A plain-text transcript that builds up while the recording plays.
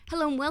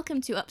Hello and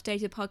welcome to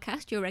Updated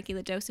Podcast, your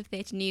regular dose of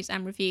theatre news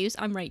and reviews.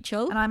 I'm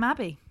Rachel. And I'm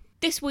Abby.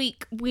 This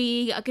week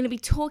we are going to be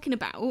talking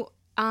about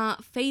our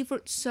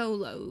favourite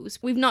solos.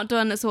 We've not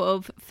done a sort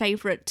of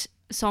favourite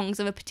songs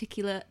of a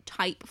particular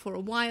type for a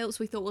while, so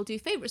we thought we'll do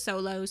favourite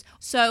solos.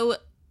 So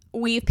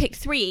we've picked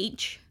 3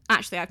 each.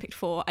 Actually, I picked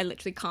 4. I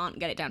literally can't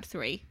get it down to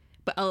 3.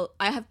 But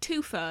I have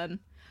 2 firm,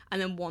 and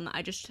then one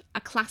that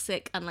a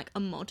classic and like a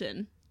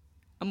modern,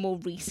 a more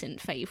recent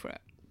favourite.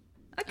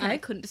 Okay. And I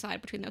couldn't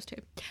decide between those 2.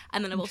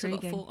 And then I've also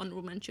got 4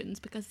 honourable mentions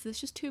because there's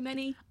just too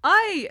many.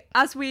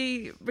 As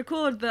we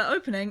record the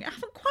opening,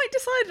 haven't quite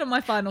decided on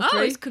my final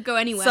 3. It could go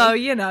anywhere. So,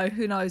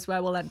 who knows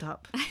where we'll end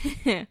up.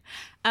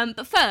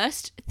 But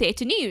first,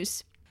 theatre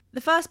news. The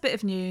first bit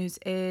of news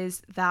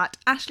is that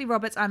Ashley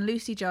Roberts and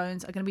Lucy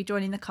Jones are going to be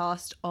joining the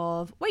cast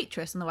of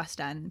Waitress on the West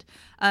End.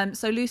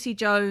 So Lucy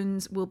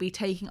Jones will be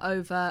taking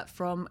over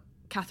from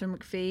Catherine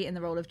McPhee in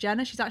the role of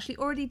Jenna. She's actually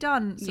already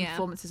done some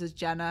performances as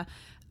Jenna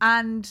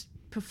and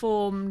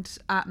performed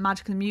at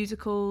Magic at the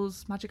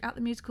Musicals,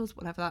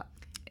 whatever that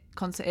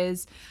concert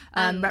is,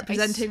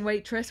 representing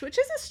Waitress, which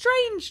is a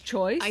strange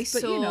choice.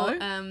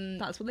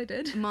 That's what they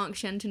did. Mark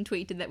Shenton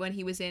tweeted that when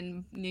he was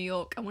in New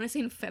York, I want to say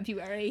in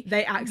February,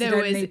 they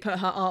accidentally put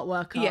her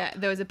artwork up. Yeah,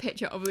 there was a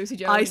picture of Lucy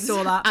Jones. I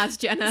saw that as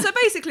Jenna. So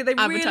basically, they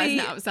advertising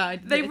it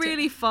outside. They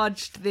really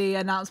fudged the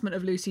announcement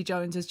of Lucy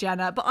Jones as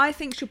Jenna, but I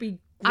think she'll be great.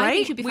 I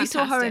think she'll be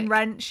fantastic. We saw her in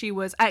Rent. She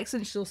was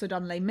excellent. She's also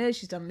done Les Mis.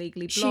 She's done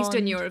Legally Blonde. She's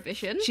done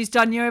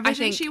Eurovision. I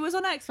think she was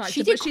on X Factor.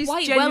 She did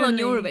quite well on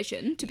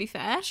Eurovision, to be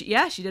fair.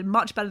 She did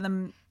much better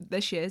than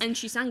this year's. And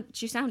she sang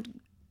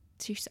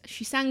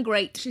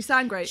great. She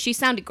sang great. She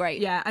sounded great.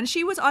 Yeah, and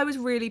I was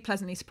really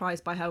pleasantly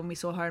surprised by her when we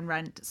saw her in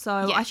Rent.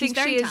 So yeah, I think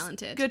very she is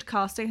talented. Good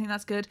casting. I think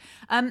that's good.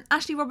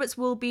 Ashley Roberts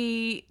will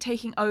be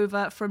taking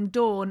over from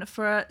Dawn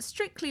for a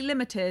strictly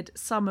limited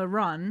summer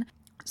run.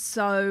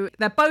 So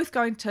they're both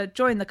going to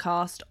join the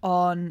cast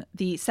on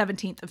the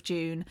 17th of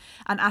June,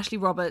 and Ashley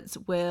Roberts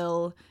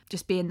will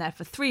just be in there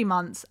for 3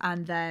 months,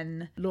 and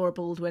then Laura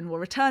Baldwin will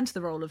return to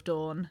the role of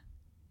Dawn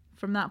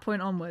from that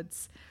point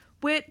onwards,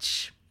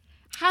 which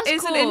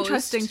is an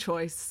interesting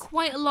choice.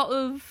 Quite a lot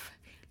of...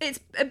 There's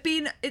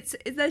been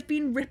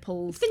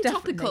ripples. It's been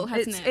definitely. topical,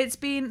 hasn't it?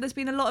 There's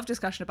been a lot of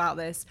discussion about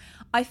this.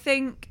 I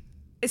think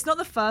it's not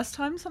the first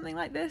time something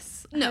like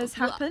this has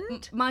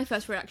happened. My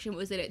first reaction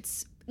was that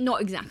it's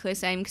not exactly the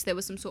same because there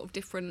was some sort of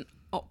different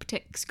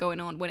optics going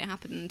on when it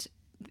happened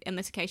on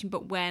this occasion,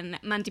 but when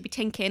Mandy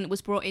Patinkin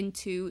was brought in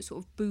to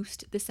sort of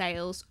boost the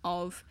sales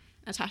of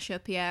Natasha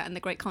Pierre and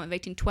the Great Comet of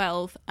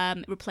 1812,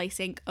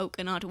 replacing Oak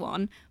and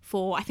Ardawan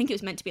for, I think it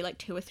was meant to be like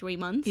 2 or 3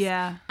 months.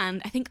 Yeah.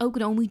 And I think Oak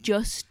had only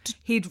just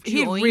He'd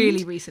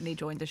really recently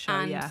joined the show,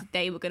 and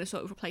they were going to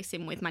sort of replace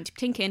him with Mandy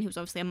Patinkin, who was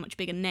obviously a much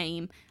bigger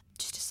name,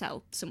 just to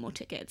sell some more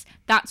tickets.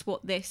 That's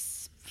what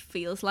this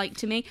feels like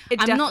to me.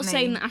 I'm not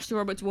saying that Ashley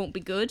Roberts won't be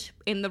good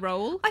in the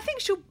role. I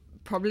think she'll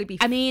probably be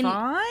fine,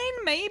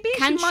 maybe.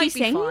 Can she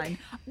sing? Fine.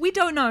 We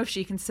don't know if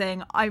she can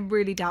sing. I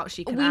really doubt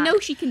she can We act. know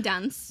she can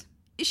dance.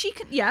 She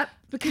can, yeah,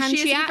 because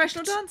she is a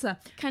professional dancer.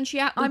 Can she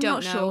act? We I'm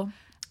don't not know.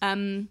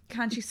 Sure.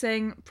 Can she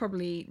sing?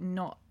 Probably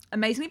not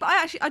amazingly, but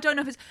I don't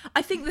know if it's...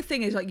 I think the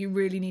thing is, like, you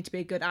really need to be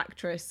a good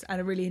actress and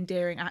a really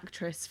endearing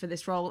actress for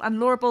this role, and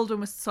Laura Baldwin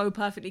was so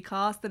perfectly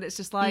cast that it's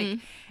just like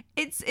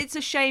it's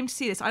a shame to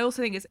see this. I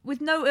also think it's,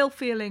 with no ill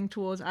feeling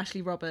towards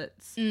Ashley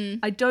Roberts,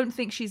 I don't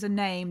think she's a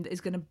name that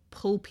is going to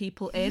pull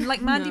people in.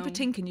 Like Mandy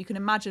Patinkin, you can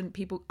imagine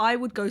people... I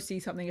would go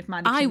see something if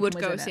Mandy Patinkin was in it. I would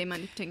go see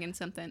Mandy Patinkin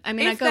something. I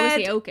mean, I'd go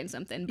see Oak in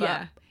something, but...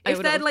 Yeah.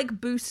 If they'd like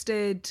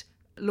boosted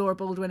Laura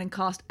Baldwin and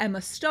cast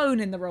Emma Stone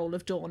in the role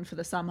of Dawn for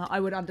the summer, I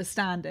would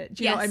understand it.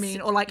 Do you know what I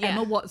mean? Or like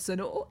Emma Watson,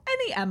 or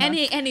any Emma.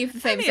 Any of the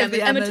famous Emmas.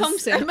 Emma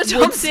Thompson.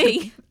 Would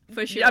see,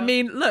 for sure. I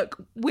mean,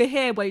 look, we're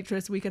here,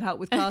 Waitress. We can help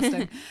with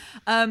casting.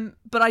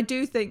 But I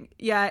do think,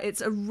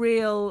 it's a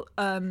real,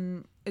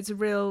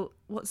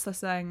 what's the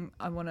saying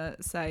I want to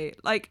say?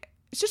 Like,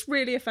 it's just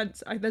really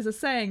offensive. There's a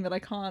saying that I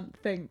can't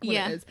think what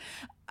it is.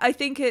 I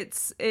think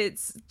it's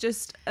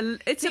just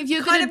it's if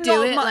you're kind of do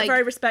not it, like,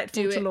 very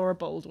respectful to Laura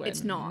Baldwin.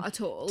 It's not at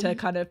all to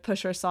kind of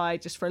push her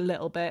aside just for a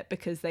little bit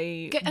because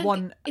they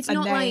want a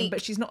name, like,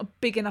 but she's not a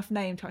big enough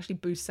name to actually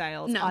boost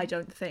sales. No. I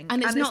don't think,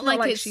 and it's not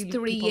like it's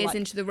 3 years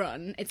into the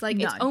run. It's like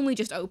it's only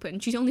just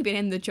open. She's only been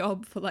in the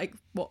job for like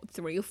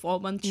 3 or 4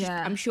 months. She's,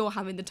 I'm sure,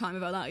 having the time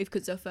of her life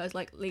because it's her first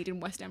like leading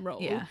West End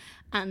role. Yeah,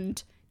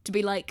 and to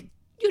be like,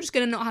 you're just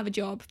gonna not have a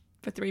job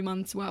for 3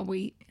 months while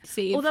we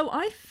see. Although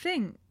I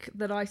think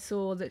that I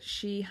saw that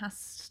she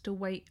has to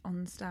wait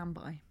on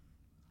standby.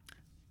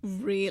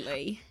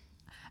 Really?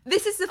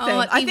 This is the thing.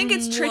 I think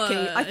it's tricky.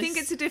 Worse. I think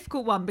it's a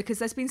difficult one because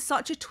there's been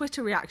such a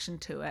Twitter reaction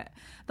to it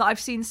that I've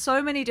seen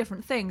so many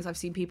different things. I've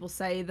seen people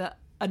say that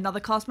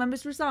another cast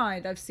member's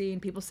resigned. I've seen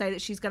people say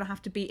that she's going to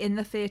have to be in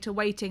the theatre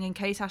waiting in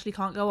case Ashley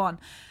can't go on.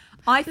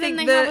 I think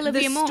then they have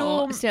Olivia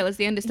Moore still as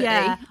the understudy.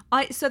 Yeah,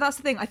 so that's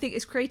the thing. I think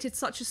it's created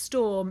such a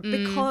storm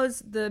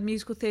because the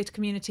musical theatre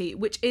community,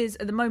 which is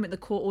at the moment the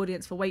core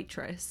audience for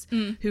Waitress,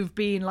 who've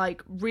been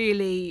like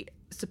really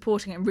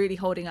supporting it and really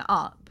holding it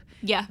up.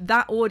 Yeah,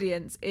 that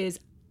audience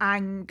is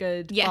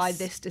angered Yes. by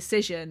this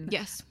decision.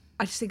 Yes.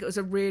 I just think it was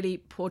a really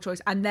poor choice.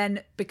 And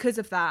then because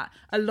of that,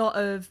 a lot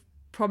of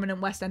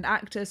prominent West End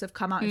actors have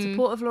come out in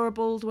support of Laura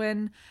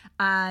Baldwin,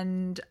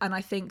 and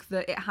I think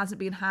that it hasn't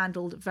been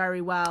handled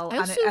very well. I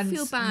also and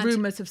feel bad.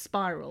 rumours have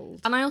spiralled.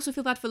 And I also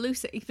feel bad for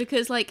Lucy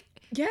because, like,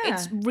 Yeah.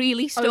 it's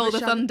really stole the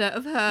Overshadowed. thunder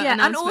of her Yeah,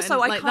 and announcement. also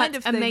I like, kind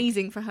that's of think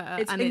amazing for her.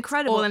 It's and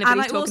incredible. It's all And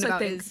anybody's I talking also about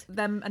think is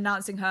them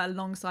announcing her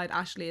alongside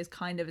Ashley is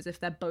kind of as if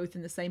they're both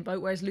in the same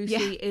boat, whereas Lucy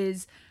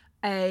is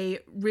a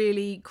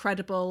really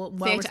credible,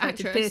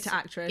 well-respected actress. theatre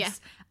actress. Yeah.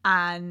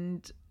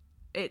 And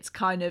it's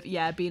kind of,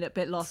 been a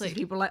bit lost. As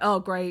people are like, oh,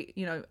 great,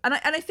 you know. And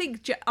I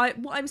think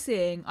what I'm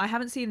seeing, I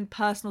haven't seen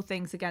personal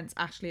things against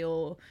Ashley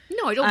or...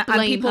 No, I don't and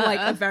blame people her. like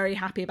are very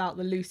happy about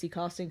the Lucy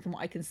casting from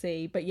what I can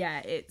see. But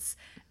yeah, it's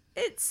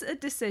a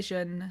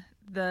decision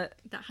that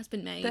has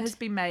been made. has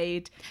been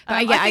made.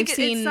 But yeah, I think I've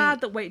seen- it's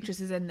sad that Waitress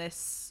is in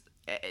this.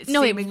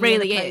 No, it seemingly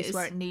really in a place is.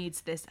 where it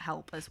needs this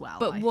help as well.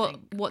 But I what's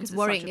think, 'cause it's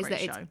worrying such a is that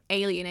great it's show.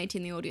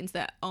 alienating the audience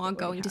that aren't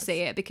going to has.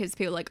 see it because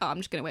people are like, oh, I'm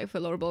just going to wait for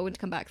Laura Baldwin to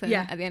come back then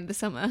Yeah. at the end of the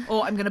summer.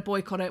 Or I'm going to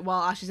boycott it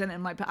while Ashley's in it.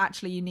 I'm like, but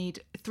actually, you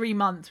need 3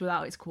 months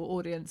without its core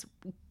audience.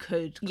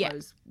 Could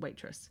close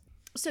Waitress.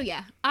 So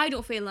yeah, I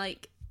don't feel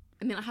like...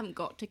 I mean, I haven't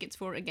got tickets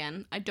for it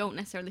again. I don't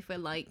necessarily feel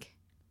like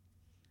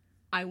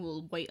I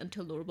will wait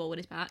until Laura Baldwin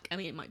is back. I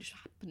mean, it might just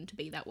happen to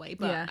be that way,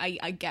 but Yeah.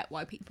 I get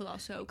why people are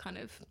so kind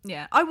of...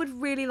 Yeah, I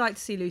would really like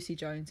to see Lucy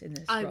Jones in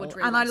this I role. would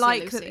really and like I to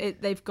like see that Lucy.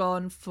 they've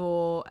gone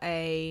for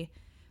a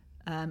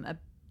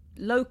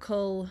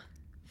local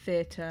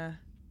theatre.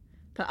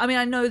 But I mean,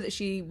 I know that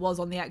she was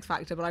on the X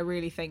Factor, but I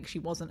really think she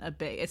wasn't a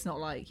big... It's not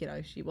like, you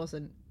know, she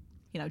wasn't,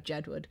 you know,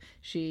 Jedward.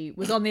 She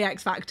was on the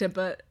X Factor,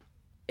 but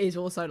is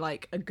also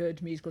like a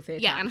good musical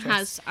theatre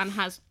actress. and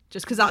has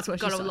just because that's what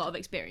got she's a lot of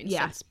experience.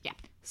 Yeah. since- yeah.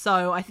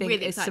 So I think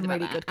Really it's excited some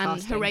really about good that. And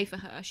casting. hooray for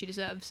her. She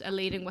deserves a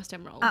leading West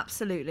End role.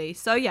 Absolutely.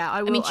 So yeah,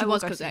 I will. I mean, she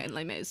was go Cosette see it. in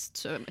Les Mis,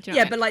 so do you know what I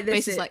Yeah, mean? but like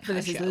this is like her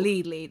this is show.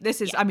 lead. This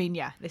is, I mean,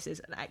 yeah, this is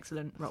an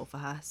excellent role for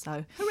her.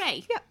 So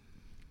Hooray! yeah,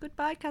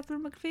 goodbye,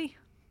 Catherine McPhee.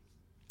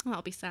 Oh,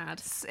 I'll be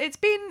sad. It's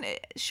been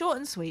short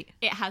and sweet.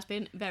 It has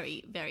been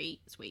very, very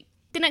sweet.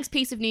 The next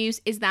piece of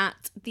news is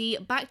that the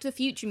Back to the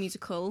Future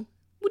musical,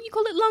 what do you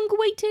call it? Long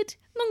awaited?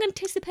 Long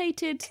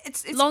anticipated?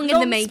 It's long in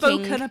the making.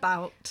 spoken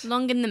about.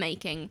 Long in the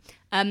making.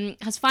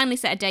 Has finally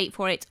set a date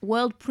for its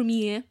world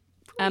premiere,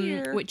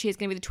 which is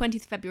going to be the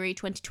 20th of February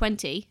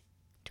 2020.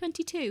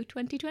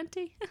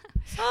 2020.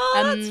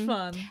 Oh, that's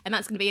fun. And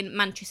that's going to be in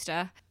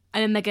Manchester.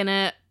 And then they're going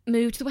to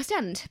move to the West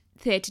End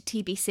Theatre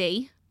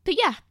TBC. But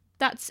yeah,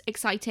 that's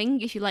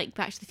exciting if you like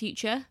Back to the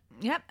Future.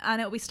 Yep, and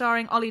it'll be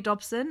starring Ollie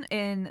Dobson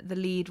in the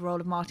lead role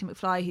of Marty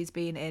McFly, who's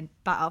been in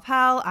Battle of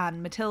Hell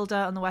and Matilda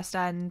on the West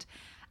End.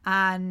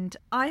 And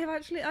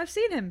I've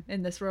seen him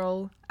in this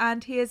role,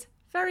 and he is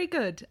very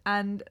good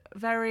and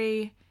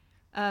very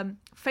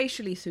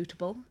facially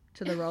suitable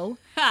to the role.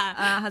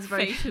 Has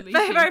very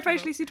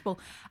facially suitable.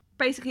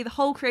 Basically, the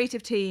whole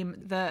creative team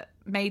that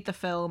made the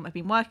film have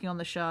been working on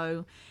the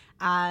show.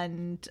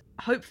 And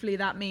hopefully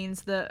that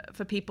means that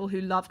for people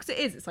who love, because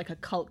it's like a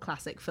cult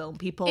classic film,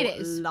 people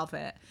love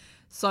it.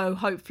 So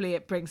hopefully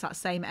it brings that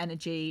same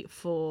energy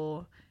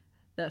for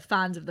the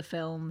fans of the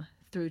film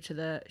through to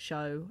the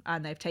show,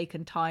 and they've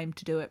taken time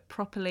to do it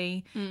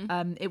properly.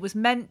 It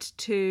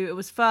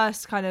was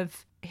first kind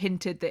of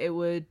hinted that it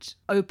would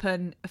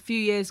open a few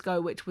years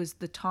ago, which was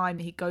the time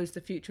that he goes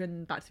to the future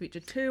in Back to the Future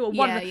 2 or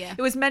one. Yeah.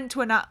 It was meant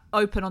to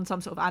open on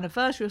some sort of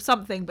anniversary or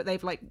something, but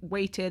they've like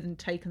waited and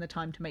taken the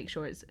time to make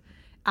sure it's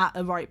at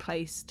the right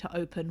place to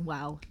open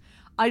well.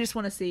 I just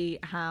want to see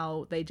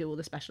how they do all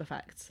the special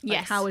effects. Like,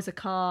 Yes. how is a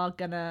car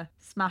gonna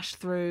smash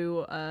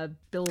through a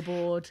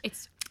billboard?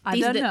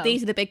 These are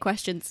the big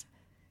questions.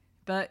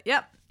 But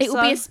yep, It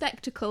will be a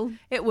spectacle.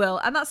 It will,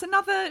 and that's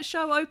another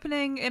show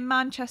opening in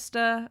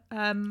Manchester.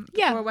 For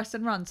a West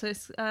End run. So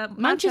it's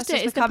Manchester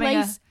is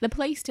becoming the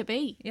place to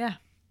be. Yeah.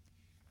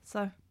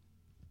 So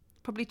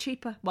probably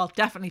cheaper. Well,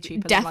 definitely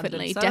cheaper.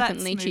 Definitely than London. So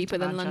let's move cheaper to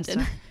than Manchester.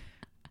 London.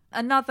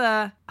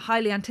 Another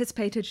highly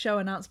anticipated show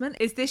announcement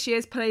is this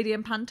year's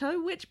Palladium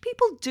Panto, which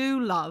people do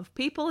love.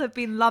 People have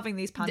been loving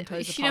these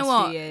pantos the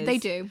past few years. They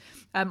do.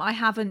 I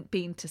haven't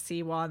been to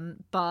see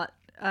one, but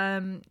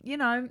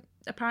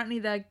apparently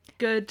they're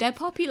good. They're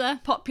popular.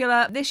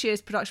 This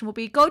year's production will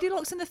be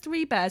Goldilocks and the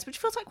Three Bears, which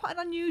feels like quite an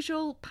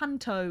unusual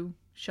panto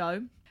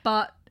show,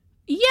 but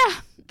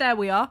yeah, there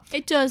we are.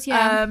 It does,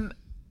 yeah.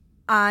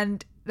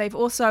 And they've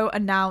also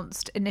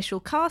announced initial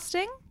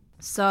casting.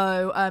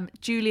 So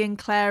Julian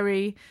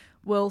Clary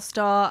will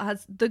star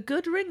as the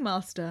good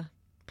ringmaster,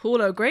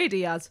 Paul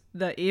O'Grady as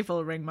the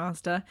evil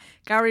ringmaster,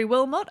 Gary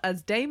Wilmot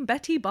as Dame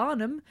Betty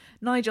Barnum,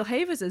 Nigel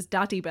Havers as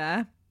Daddy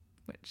Bear,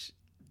 which,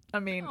 I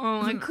mean,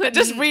 I couldn't.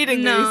 just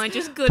reading No, these. I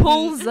just couldn't.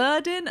 Paul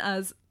Zerdin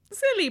as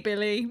Silly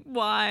Billy,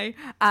 why?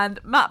 And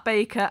Matt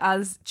Baker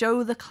as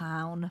Joe the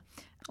Clown.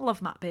 I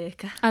love Matt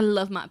Baker. I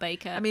love Matt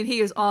Baker. I mean, he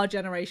is our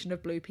generation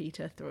of Blue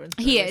Peter through and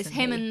through. he is. isn't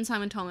Him he? and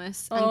Simon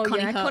Thomas and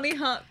Connie Huck. Connie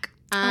Huck.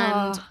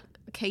 And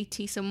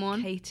Katie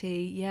someone.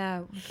 Katie,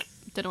 yeah.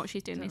 Don't know what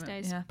she's doing these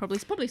days. Yeah.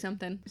 Probably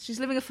something. She's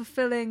living a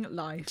fulfilling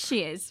life.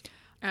 She is.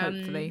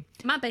 Hopefully.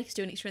 Matt Baker's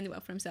doing extremely well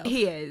for himself.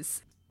 He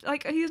is.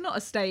 Like, he's not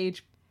a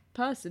stage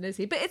person, is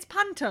he? But it's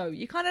Panto.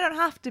 You kind of don't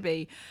have to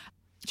be.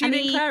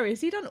 Julian Clary,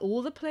 has he done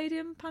all the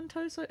Palladium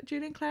Pantos?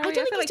 Julian Clary? I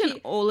don't think he's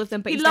done all of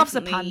them, but he he's loves a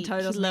definitely- Panto,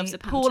 doesn't he? Loves he? a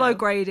Panto. Paul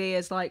O'Grady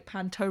is like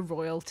Panto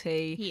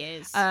royalty. He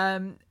is.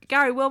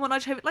 Gary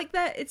Wilmot, like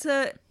there, it's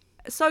a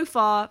so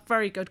far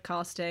very good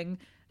casting.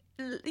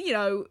 You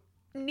know,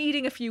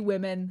 needing a few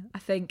women, I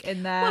think,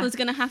 in there. Well, there's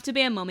going to have to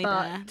be a mummy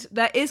bear. But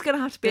there is going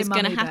to have to be There's a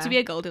mummy going to have bear. to be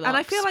a Goldilocks. And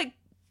I feel like,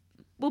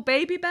 well,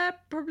 Baby Bear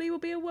probably will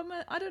be a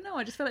woman. I don't know.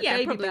 I just feel like yeah,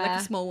 Baby probably Bear, like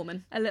a small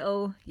woman. a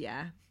little,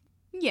 yeah.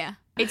 Yeah,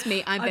 it's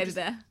me. I'm I Baby just-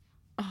 Bear.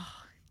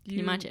 You Can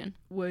you imagine?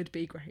 Would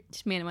be great.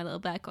 Just me in my little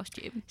bear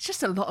costume. It's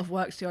just a lot of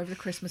work to do over the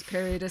Christmas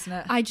period, isn't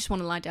it? I just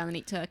want to lie down and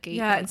eat turkey.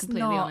 Yeah, if I'm it's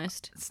completely not,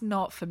 honest. It's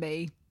not for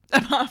me.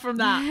 Apart from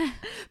that,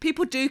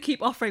 people do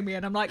keep offering me,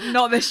 and I'm like,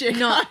 not this year,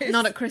 Not guys.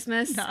 not at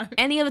Christmas. No.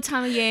 Any other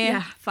time of year,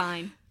 Yeah.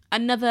 fine.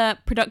 Another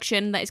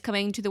production that is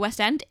coming to the West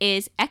End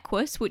is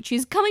Equus, which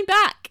is coming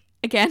back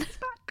again.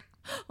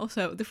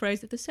 Also, the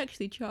phrase the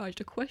sexually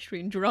charged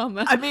equestrian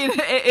drama. I mean,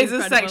 it is a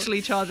Incredible.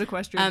 sexually charged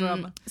equestrian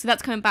drama. So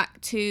that's coming back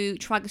to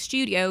Trafalgar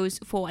Studios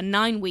for a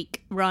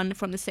 9-week run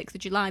from the 6th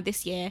of July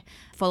this year,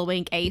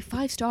 following a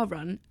 5-star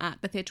run at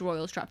the Theatre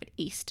Royal Stratford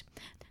East.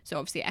 So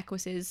obviously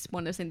Equus is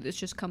one of those things that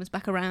just comes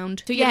back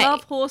around. So If you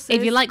love horses,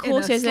 if you like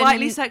horses in a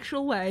slightly and,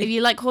 sexual way, if you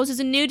like horses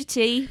and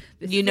nudity,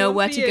 This you is know all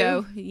where for to you.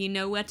 go. You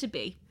know where to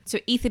be. So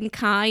Ethan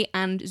Kai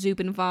and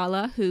Zubin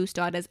Vala, who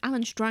starred as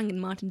Alan Strang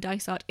and Martin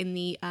Dysart in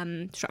the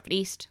Stratford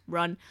East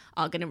run,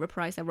 are going to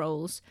reprise their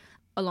roles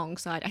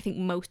alongside, I think,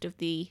 most of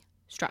the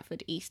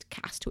Stratford East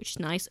cast, which is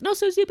nice. And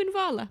also Zubin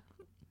Vala.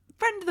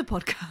 friend of the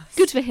podcast.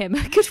 Good for him.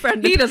 Good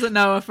friend. He doesn't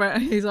know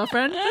he's our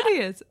friend, but he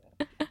is.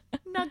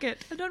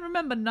 Nugget. I don't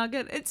remember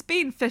Nugget. It's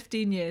been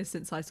 15 years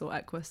since I saw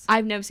Equus.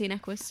 I've never seen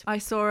Equus. I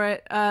saw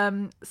it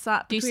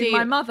sat Do you between see-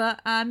 my mother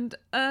and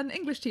an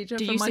English teacher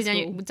Did from you my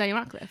see school. Daniel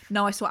Radcliffe?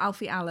 No, I saw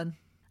Alfie Allen.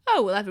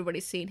 Oh, well,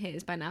 everybody's seen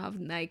his by now,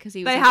 haven't they? Because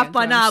he was They in have Game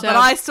by of now, Thrones, but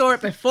I saw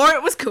it before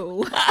it was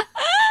cool.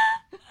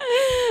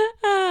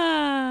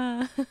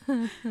 so...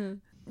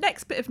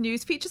 Next bit of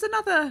news features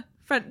another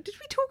friend. Did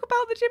we talk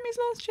about the Jimmys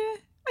last year?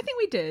 I think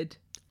we did.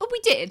 Oh, we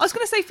did. I was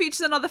going to say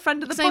features another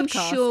friend of the So I'm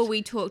podcast. sure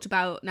we talked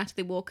about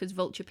Natalie Walker's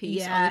Vulture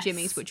piece on the Yes.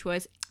 Jimmys, which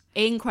was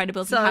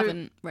incredible. If So- you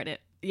haven't read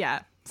it.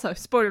 Yeah. So,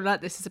 spoiler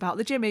alert, this is about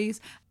the Jimmys.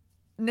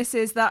 And this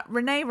is that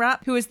Renee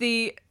Rapp, who is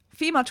the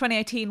female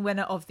 2018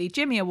 winner of the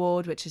Jimmy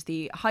Award, which is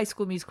the High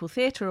School Musical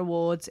Theatre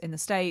Awards in the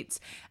States,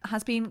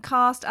 has been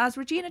cast as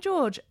Regina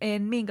George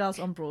in Mean Girls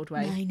on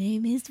Broadway. My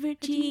name is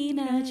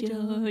Regina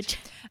George.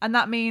 And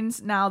that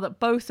means now that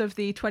both of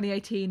the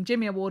 2018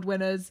 Jimmy Award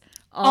winners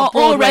Are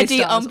Broadway already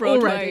stars, on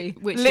Broadway, already.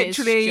 which is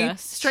literally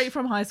just- straight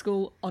from high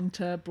school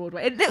onto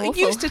Broadway. It Awful.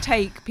 used to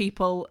take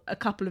people a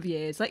couple of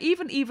years. Like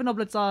even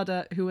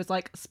Obladzada, who was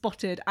like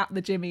spotted at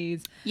the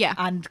Jimmys, Yeah.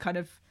 and kind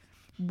of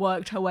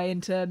worked her way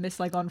into Miss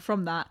Saigon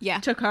from that. Yeah.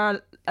 Took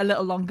her a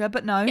little longer,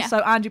 but no. Yeah. So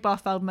Andrew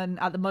Barth Feldman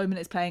at the moment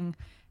is playing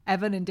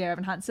Evan in Dear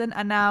Evan Hansen,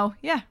 and now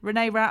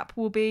Renee Rapp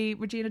will be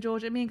Regina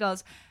George in Mean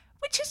Girls,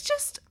 which is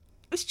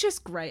it's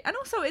just great. And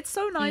also it's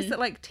so nice that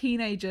like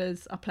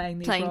teenagers are playing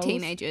these roles.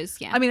 Teenagers,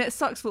 yeah. I mean, it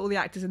sucks for all the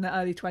actors in their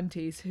early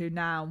 20s who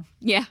now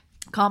yeah.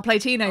 can't play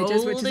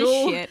teenagers, which Old is as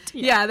all shit.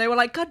 Yeah, they were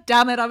like, God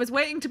damn it, I was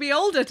waiting to be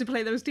older to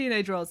play those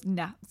teenage roles.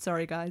 Nah,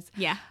 sorry guys.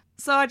 Yeah.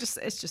 So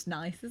it's just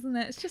nice, isn't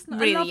it? It's just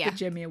Really, I love yeah. the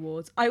Jimmy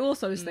Awards. I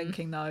also was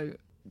thinking though,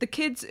 the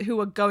kids who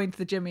are going to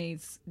the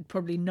Jimmys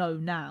probably know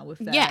now if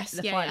they're Yes.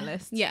 the Yeah.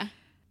 finalists. Yeah.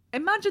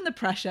 Imagine the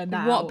pressure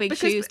now. What big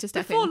because shoes to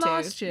step before into.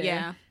 last year,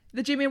 Yeah.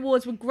 the Jimmy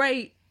Awards were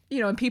great,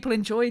 and people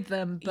enjoyed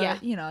them. But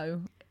Yeah.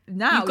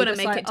 now You've got to it's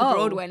make like, it to oh,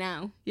 Broadway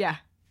now. Yeah.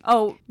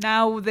 Oh,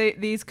 now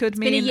these could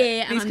mean Been a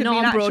year and these I'm could not mean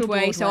on actual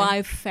Broadway, so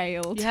I've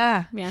failed.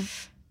 Yeah. Yeah.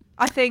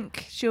 I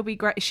think she'll be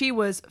great. She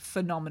was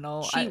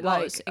phenomenal. She was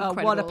what a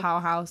incredible.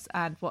 powerhouse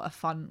and what a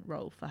fun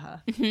role for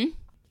her.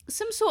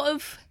 Some sort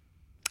of,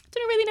 I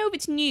don't really know if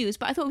it's news,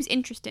 but I thought it was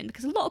interesting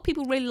because a lot of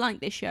people really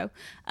like this show.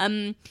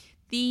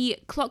 The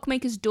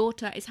Clockmaker's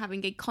Daughter is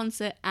having a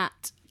concert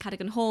at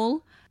Cadogan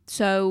Hall,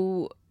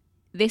 so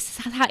it's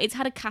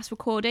had a cast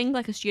recording,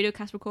 like a studio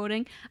cast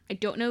recording. I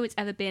don't know if it's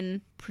ever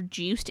been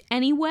produced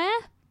anywhere.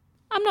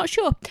 I'm not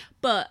sure,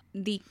 but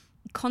the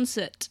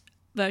concert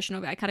version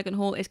of it at Cadogan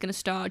Hall is going to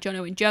star John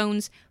Owen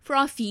Jones,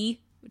 Farah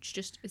Fee, which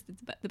just is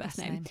the best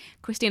name.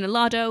 Christina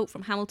Lardo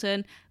from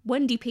Hamilton,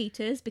 Wendy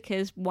Peters,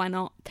 because why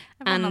not?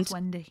 Everyone and loves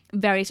Wendy.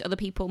 various other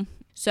people.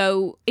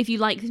 So if you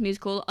like this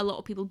musical, a lot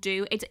of people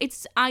do.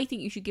 It's I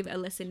think you should give it a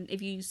listen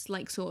if you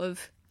like sort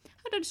of,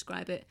 how do I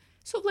describe it?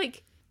 Sort of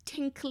like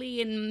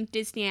tinkly and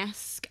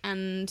Disney-esque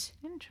and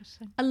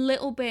Interesting. a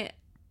little bit,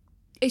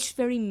 it's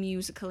very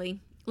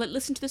musically. Like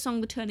listen to the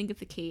song The Turning of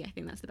the Key. I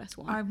think that's the best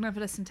one. I've never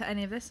listened to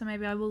any of this, so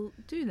maybe I will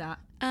do that.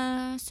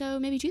 So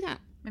maybe do that.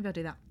 Maybe I'll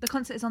do that. The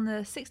concert is on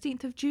the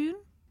 16th of June,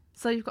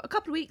 so you've got a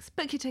couple of weeks.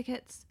 Book your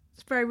tickets.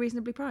 It's very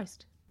reasonably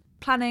priced.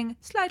 planning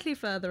slightly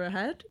further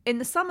ahead. In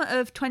the summer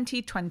of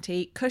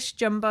 2020, Cush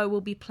Jumbo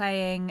will be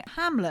playing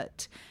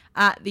Hamlet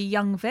at the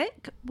Young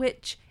Vic,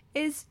 which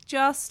is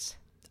just,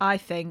 I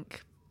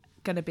think,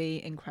 going to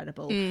be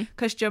incredible.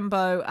 Cush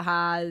Jumbo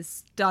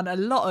has done a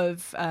lot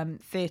of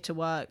theatre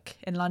work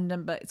in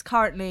London, but it's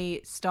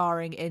currently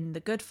starring in The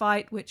Good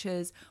Fight, which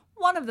is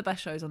one of the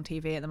best shows on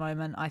TV at the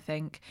moment, I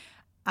think.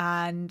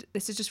 And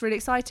this is just really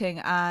exciting.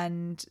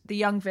 And the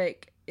Young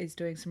Vic is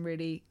doing some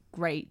really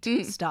great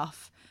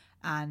stuff.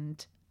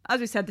 And as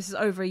we said, this is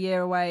over a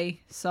year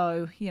away.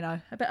 So, you know,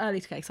 a bit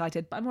early to get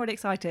excited, but I'm already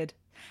excited.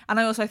 And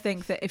I also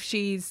think that if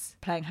she's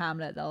playing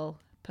Hamlet, they'll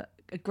put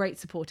a great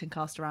supporting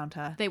cast around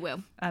her. They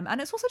will.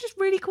 And it's also just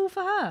really cool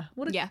for her.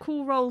 What a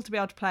cool role to be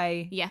able to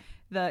play. Yeah.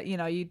 That, you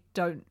know, you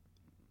don't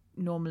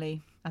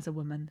normally, as a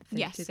woman,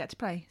 think to get to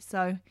play.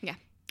 So, yeah.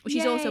 Well,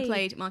 she's also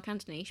played Mark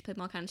Antony. She played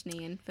Mark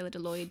Antony in Phyllida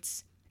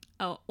Lloyd's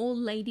All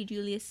Lady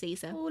Julius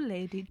Caesar. All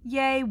Lady.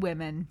 Yay,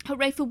 women.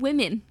 Hooray for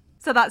women.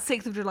 So that's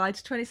 6th of July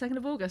to 22nd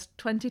of August,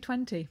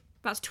 2020.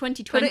 That's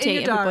 2020, Put it in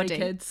your diary, everybody.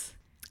 kids.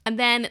 And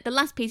then the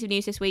last piece of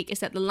news this week is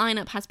that the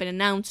lineup has been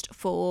announced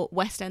for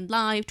West End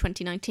Live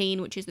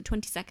 2019, which is the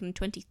 22nd and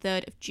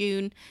 23rd of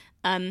June.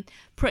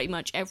 Pretty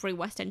much every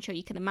West End show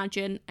you can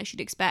imagine, I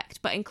should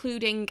expect, but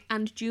including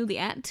And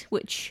Juliet,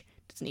 which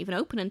doesn't even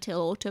open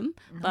until autumn,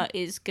 but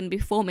is going to be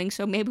performing,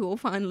 so maybe we'll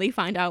finally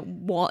find out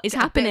what is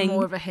happening. A bit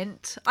more of a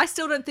hint. I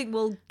still don't think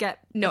we'll get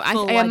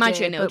I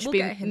imagine it'll just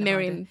be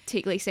Miriam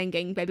Teakley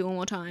singing Baby One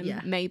More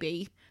Time,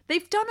 maybe.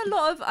 They've done a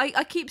lot of,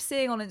 I keep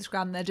seeing on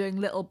Instagram, they're doing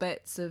little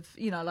bits of,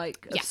 you know,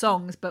 like of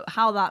songs, but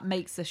how that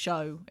makes the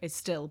show is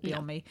still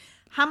beyond me.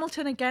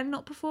 Hamilton, again,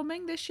 not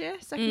performing this year.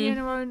 Second year in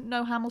a row,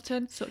 no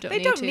Hamilton. They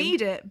don't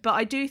need it, but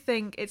I do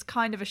think it's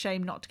kind of a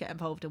shame not to get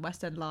involved in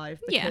West End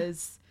Live,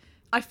 because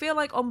I feel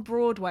like on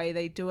Broadway,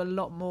 they do a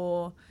lot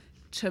more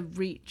to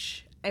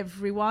reach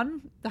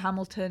everyone. The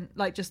Hamilton,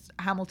 like just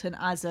Hamilton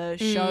as a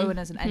show and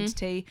as an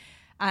entity.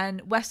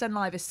 And West End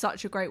Live is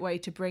such a great way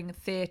to bring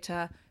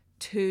theatre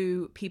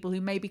to people who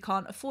maybe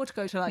can't afford to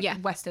go to like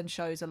West End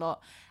shows a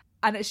lot.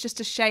 And it's just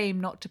a shame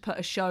not to put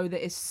a show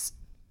that is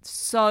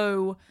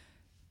so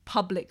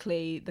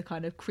publicly the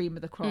kind of cream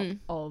of the crop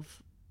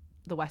of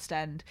the West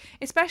End,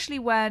 especially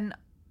when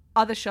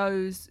other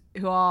shows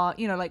who are,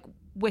 you know, like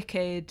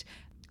Wicked,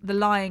 The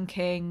Lion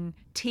King,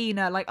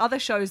 Tina, like other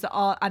shows that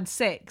are, and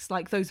Six,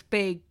 like those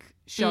big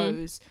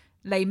shows,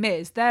 Les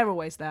Mis, they're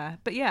always there.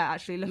 But yeah,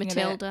 actually looking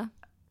Matilda.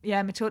 at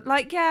it, Matilda.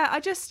 Like,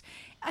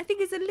 I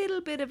think it's a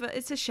little bit of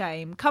it's a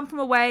shame. Come From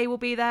Away will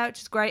be there,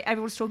 which is great.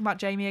 Everyone's talking about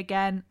Jamie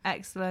again.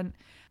 Excellent.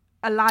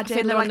 Aladdin,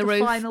 Fiddler on the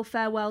Roof. Final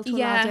farewell to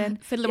Aladdin.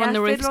 Fiddler on the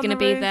Roof is going to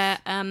be there.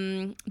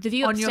 The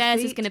View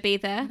Upstairs is going to be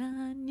there,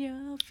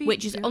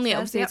 which is only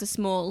obviously it's a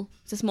small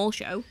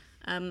show.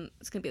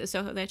 It's going to be at the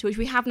Soho Theatre, which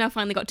we have now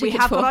finally got tickets for.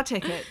 We have got our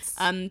tickets.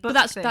 But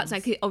that's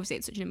like, obviously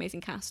it's such an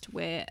amazing cast.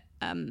 We're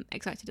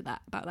excited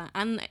about that,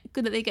 and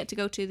good that they get to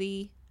go to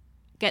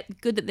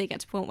good that they get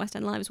to perform at West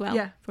End Live as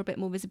well for a bit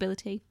more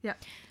visibility. Yeah.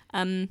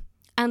 And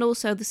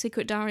also The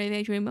Secret Diary of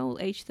Adrian Mole,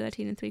 aged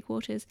 13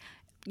 3/4.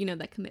 You know,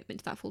 their commitment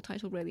to that full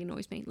title really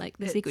annoys me. Like,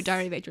 The Secret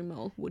Diary of Adrian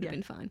Mole would have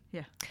been fine.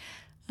 Yeah.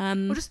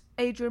 Or just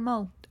Adrian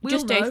Mole.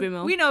 Adrian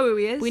Mole. We know who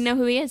he is. We know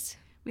who he is.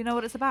 We know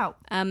what it's about.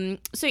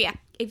 So yeah,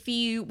 if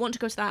you want to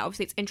go to that,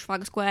 obviously it's in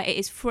Trafalgar Square. It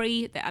is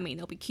free. I mean,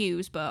 there'll be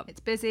queues, but it's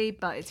busy,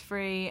 but it's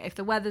free. If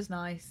the weather's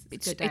nice,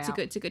 it's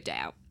a good day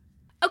out.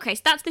 Okay,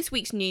 so that's this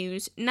week's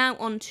news. Now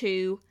on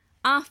to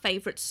our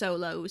favourite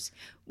solos.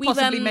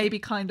 Maybe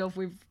kind of.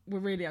 We're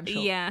really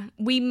unsure. Yeah,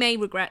 we may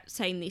regret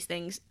saying these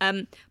things.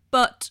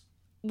 But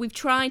we've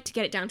tried to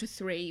get it down to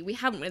 3. We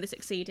haven't really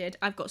succeeded.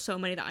 I've got so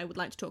many that I would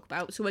like to talk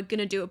about. So we're going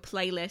to do a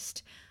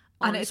playlist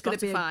on and it's going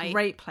to be a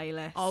great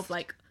playlist of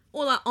like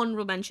all our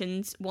honourable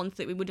mentions, ones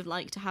that we would have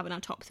liked to have in our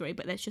top 3,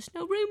 but there's just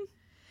no room.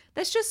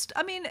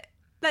 I mean,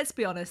 let's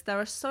be honest, there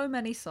are so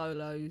many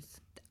solos.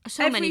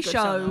 Every show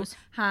solos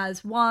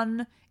has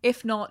one,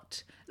 if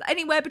not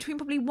anywhere between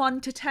probably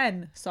 1 to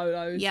 10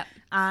 solos. Yep.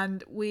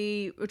 And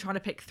we were trying to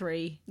pick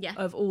 3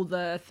 of all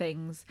the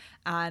things.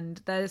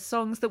 And there's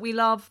songs that we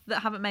love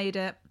that haven't made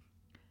it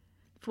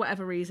for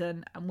whatever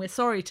reason, and we're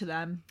sorry to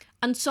them.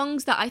 And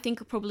songs that I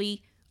think are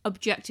probably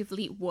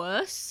objectively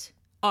worse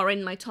are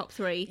in my top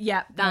 3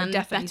 than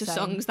better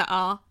songs that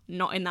are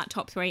not in that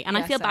top 3. And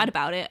I feel bad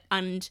about it.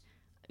 And,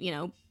 you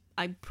know,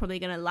 I'm probably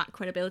going to lack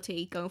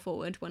credibility going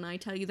forward when I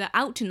tell you that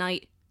Out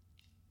Tonight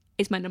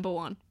is my number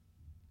 1.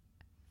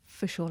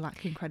 For sure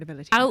lacking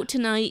credibility. Out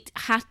Tonight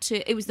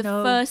it was the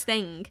first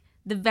thing,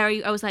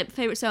 I was like,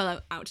 favourite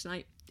solo, Out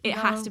Tonight. It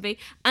has to be.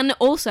 And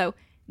also,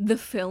 the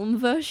film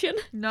version.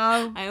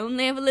 No. I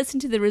only ever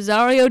listened to the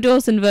Rosario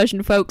Dawson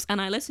version, folks,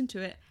 and I listened to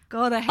it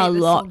God, I hate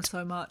this song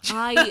so much.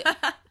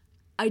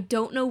 I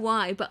don't know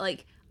why, but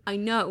like, I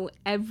know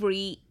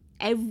every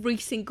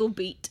single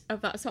beat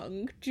of that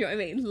song. Do you know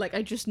what I mean? Like,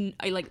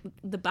 I like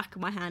the back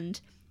of my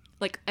hand.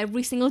 Like,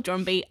 every single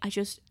drum beat, I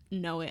just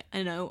know it.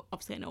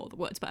 Obviously I know all the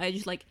words, but I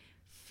just like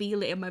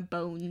feel it in my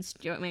bones.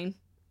 Do you know what I mean?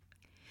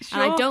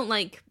 Sure. And I don't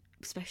like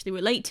especially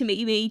relate to me.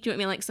 Do you know what I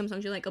mean? Like, some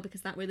songs you're like, oh,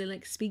 because that really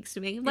like speaks to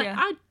me. Like,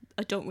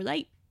 I don't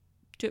relate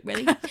to it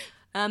really.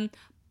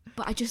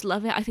 But I just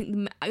love it. I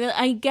think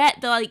I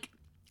get that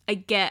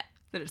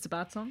That it's a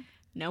bad song?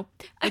 no,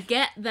 I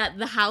get that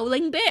the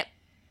howling bit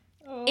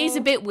is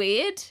a bit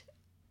weird.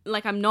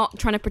 Like, I'm not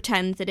trying to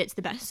pretend that it's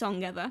the best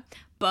song ever,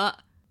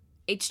 but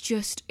it's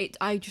just,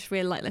 I just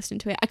really like listening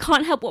to it. I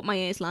can't help what my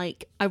ears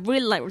like. I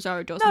really like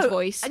Rosario Dawson's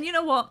voice. And you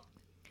know what?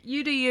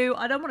 You do you.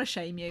 I don't want to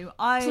shame you.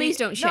 Please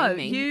don't shame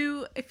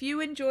me. If you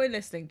enjoy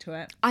listening to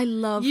it, I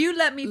love you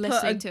let me put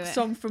listening to a it.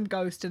 song from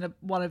Ghost in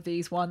one of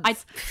these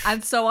once,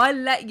 and so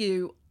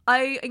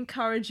I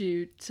encourage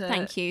you to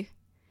Thank you.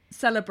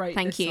 celebrate.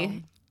 Thank this you.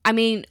 song. I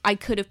mean, I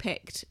could have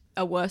picked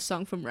a worse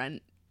song from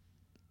Rent.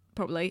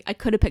 Probably. I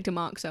could have picked a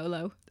Mark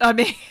solo. I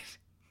mean,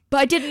 But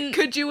I didn't.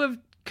 could you have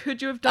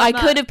done I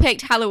that? could have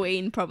picked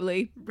Halloween,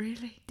 probably.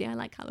 Really? Yeah, I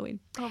like Halloween.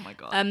 Oh my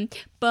god.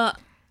 But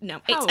no,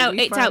 How it's are out.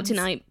 we It's out friends?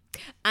 tonight,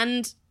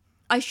 and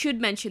I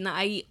should mention that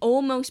I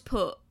almost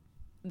put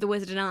The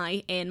Wizard and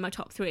I in my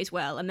top 3 as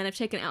well, and then I've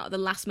taken it out at the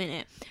last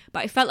minute. But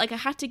I felt like I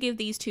had to give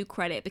these two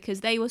credit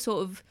because they were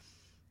sort of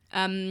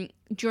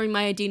during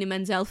my Idina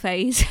Menzel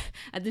phase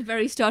at the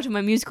very start of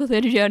my musical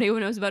theatre journey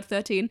when I was about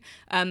 13.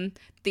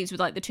 These were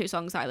like the two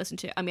songs that I listened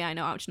to. I mean, I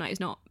know Out Tonight is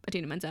not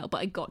Idina Menzel, but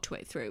I got to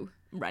it through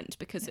Rent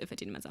because of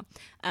Idina Menzel.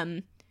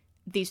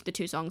 These are the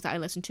two songs that I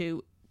listened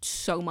to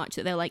so much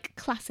that they're like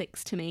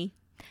classics to me.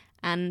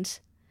 And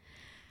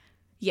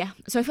yeah,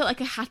 so I felt like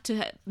I had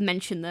to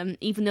mention them,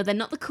 even though they're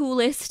not the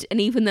coolest,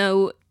 and even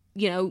though,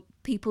 you know,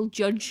 people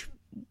judge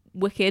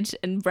Wicked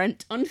and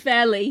Rent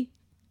unfairly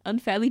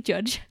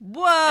judge.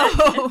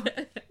 Whoa!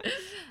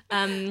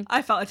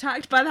 I felt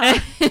attacked by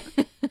that.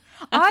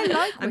 I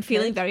like. I'm Wicked.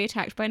 feeling very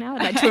attacked by now.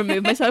 I'd like to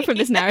remove myself from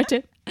this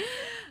narrative.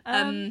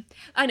 I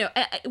know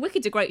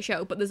Wicked's a great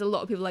show, but there's a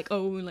lot of people like,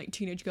 oh, like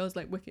teenage girls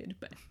like Wicked,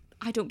 but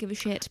I don't give a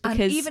shit because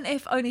And even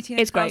if only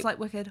teenage it's girls great. like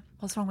Wicked,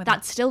 what's wrong with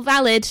that's still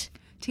valid. that?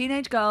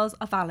 Teenage girls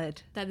are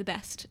valid. They're the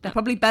best. They're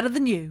probably better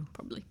than you.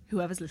 Probably.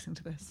 Whoever's listening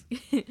to this.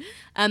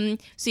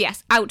 So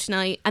yes, Out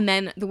Tonight, and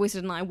then The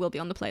Wizard and I will be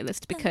on the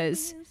playlist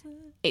because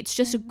it's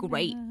just a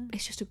great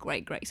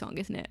song,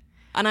 isn't it?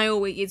 And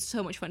it's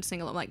so much fun to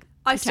sing along. Like,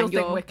 I still pretend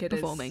think you're Wicked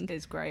performing.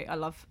 is great. I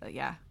love,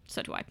 yeah.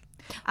 So do I.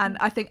 And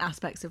I think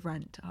aspects of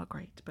Rent are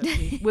great, but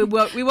we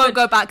won't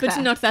go back But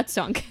there. not that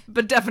song.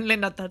 But definitely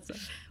not that song.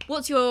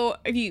 What's your?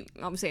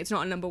 Obviously it's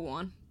not a number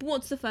one. But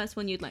what's the first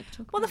one you'd like to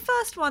talk Well, about? the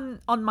first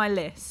one on my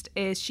list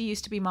is She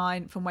Used to Be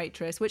Mine from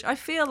Waitress, which I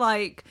feel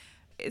like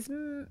is,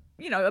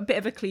 a bit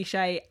of a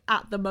cliche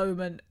at the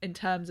moment in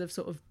terms of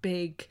sort of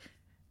big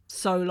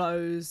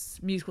solos,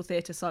 musical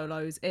theatre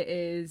solos. It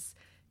is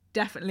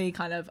definitely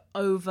kind of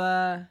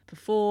over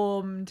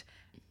performed,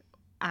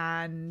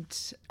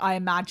 and I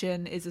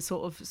imagine is a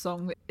sort of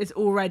song that is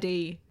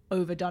already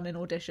overdone in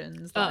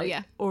auditions. Oh,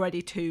 yeah.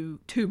 Already too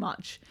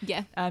much.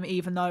 Yeah.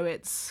 Even though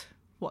it's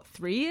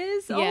 3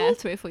 years old? Yeah,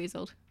 3 or 4 years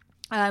old.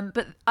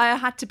 But I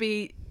had to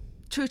be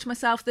true to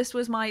myself. This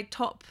was my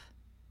top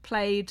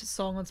played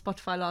song on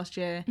Spotify last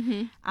year.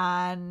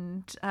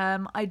 And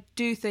I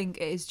do think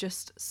it is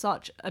just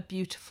such a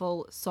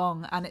beautiful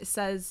song. And it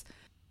says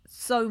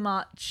so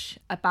much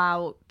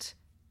about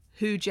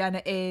who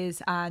Jenna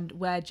is and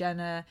where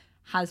Jenna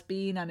has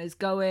been and is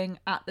going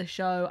at the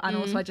show. And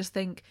also I just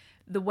think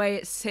the way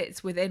it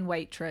sits within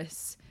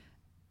Waitress,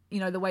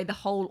 the way the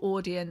whole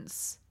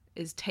audience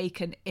is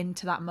taken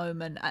into that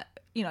moment,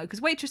 because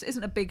Waitress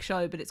isn't a big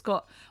show, but it's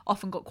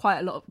often got quite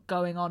a lot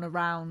going on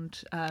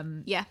around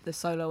the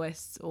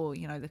soloists, or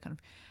the kind of,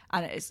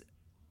 and it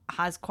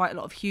has quite a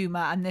lot of humor.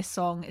 And this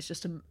song is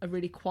just a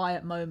really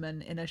quiet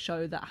moment in a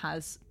show that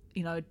has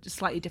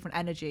slightly different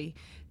energy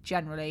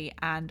generally,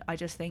 and I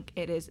just think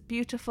it is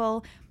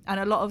beautiful. And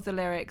a lot of the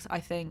lyrics, I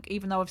think,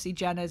 even though obviously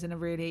Jenna's in a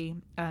really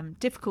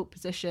difficult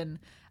position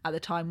at the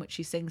time which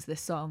she sings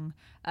this song,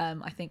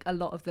 I think a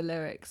lot of the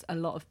lyrics a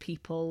lot of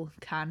people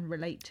can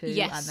relate to.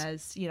 Yes. And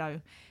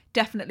there's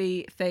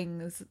definitely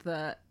things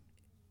that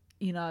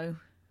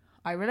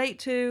I relate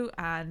to,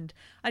 and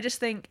I just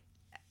think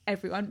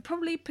everyone,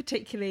 probably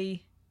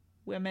particularly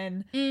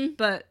women,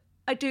 but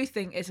I do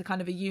think it's a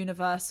kind of a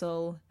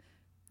universal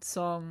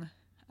song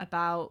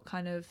about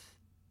kind of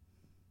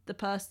the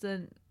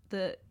person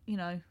that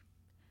you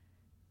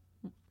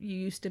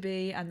used to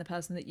be and the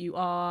person that you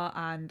are,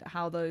 and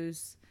how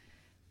those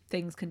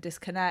things can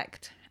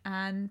disconnect,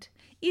 and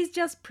is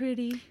just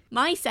pretty.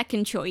 My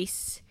second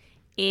choice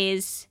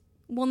is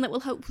one that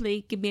will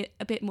hopefully give me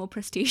a bit more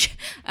prestige.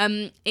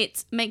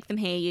 It's Make Them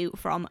Hear You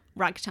from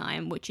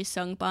Ragtime, which is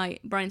sung by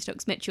Brian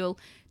Stokes Mitchell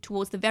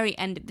towards the very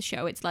end of the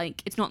show. It's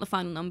not the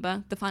final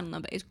number. The final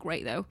number is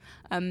great though.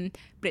 But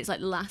it's like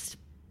the last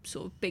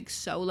sort of big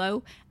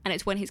solo, and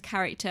it's when his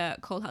character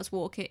Coalhouse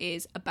Walker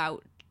is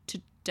about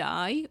to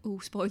die. Oh,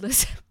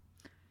 spoilers.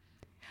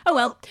 Oh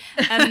well.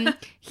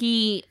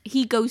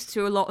 He goes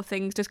through a lot of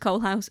things, does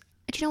Coalhouse.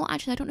 Do you know what,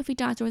 actually I don't know if he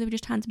dies or whether he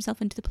just hands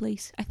himself into the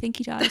police. I think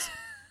he dies.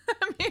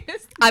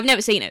 I've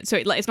never seen it, so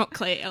it's not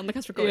clear on the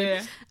cast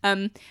recording.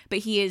 Yeah. But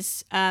he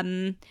is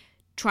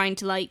trying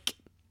to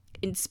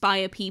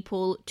inspire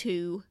people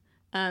to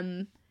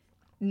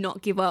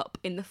not give up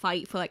in the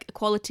fight for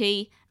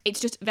equality, It's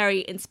just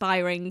very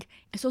inspiring.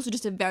 It's also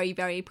just a very,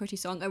 very pretty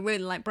song. I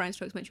really like Brian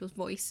Stokes Mitchell's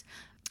voice.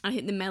 I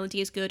think the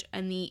melody is good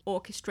and the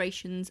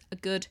orchestrations are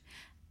good,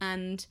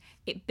 and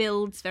it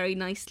builds very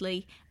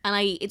nicely. And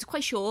it's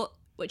quite short,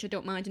 which I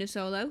don't mind in a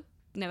solo.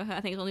 Never heard.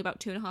 I think it's only about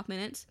 2.5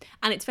 minutes,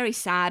 and it's very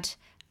sad,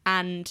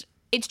 and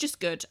it's just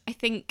good. I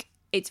think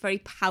it's very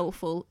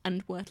powerful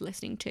and worth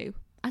listening to,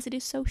 as it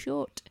is so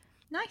short.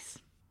 Nice.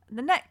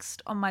 The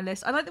next on my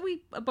list, I like that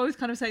we are both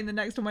kind of saying the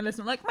next on my list.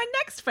 I'm like, my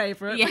next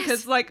favourite, Yes.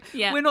 because like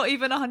Yeah. we're not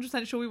even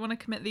 100% sure we want to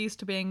commit these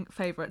to being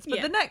favourites. But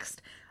Yeah. the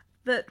next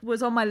that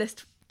was on my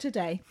list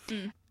today,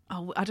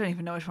 oh, I don't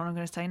even know which one I'm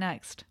going to say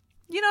next.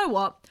 You know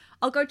what?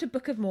 I'll go to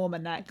Book of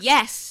Mormon next.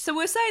 Yes. So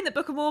we're saying that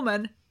Book of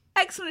Mormon,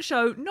 excellent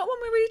show, not one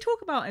we really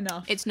talk about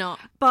enough. It's not.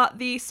 But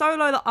the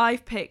solo that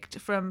I've picked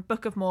from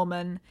Book of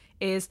Mormon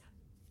is,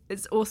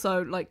 it's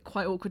also like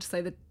quite awkward to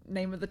say the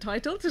name of the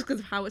title just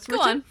because of how it's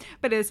written. on.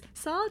 But it's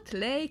Salt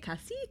Lake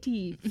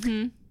City,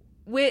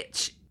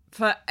 which,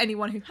 for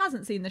anyone who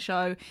hasn't seen the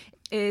show,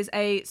 is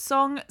a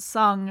song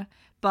sung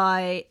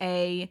by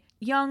a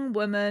young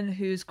woman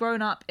who's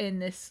grown up in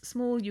this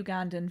small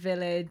Ugandan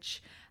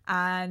village.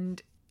 And,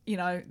 you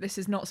know, this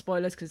is not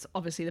spoilers because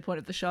obviously the point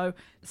of the show,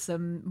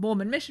 some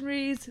Mormon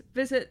missionaries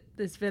visit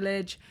this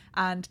village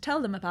and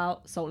tell them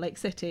about Salt Lake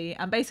City.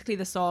 And basically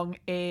the song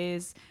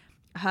is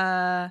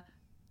her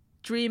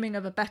dreaming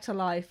of a better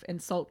life in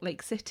Salt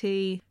Lake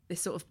City,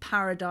 this sort of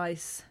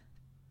paradise.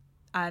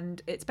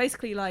 And it's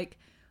basically like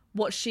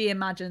what she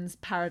imagines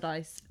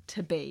paradise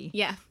to be.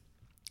 Yeah.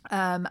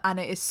 And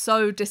it is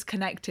so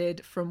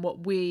disconnected from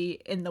what we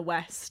in the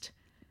West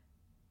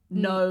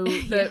know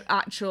that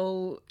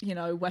actual, you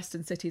know,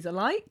 Western cities are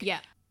like. Yeah.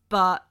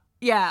 But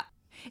yeah,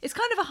 it's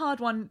kind of a hard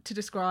one to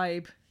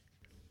describe.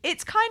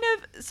 It's kind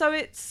of, so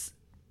it's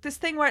this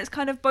thing where it's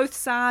kind of both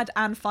sad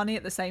and funny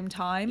at the same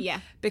time.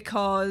 Yeah.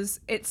 Because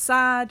it's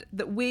sad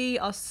that we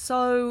are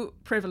so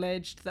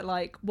privileged that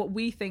like what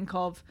we think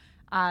of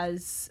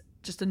as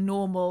just a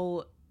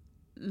normal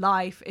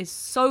life is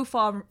so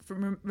far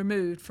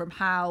removed from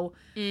how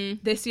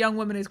this young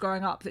woman is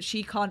growing up that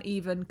she can't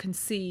even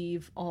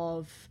conceive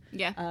of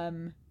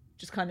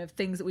just kind of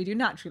things that we do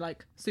naturally,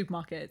 like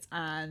supermarkets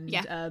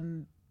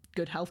and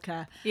good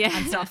healthcare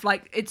and stuff.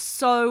 Like, it's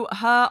so,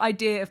 her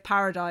idea of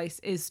paradise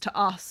is to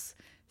us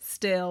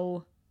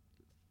still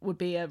would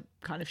be a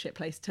kind of shit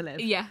place to live.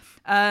 Yeah.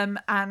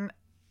 And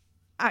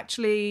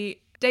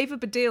actually,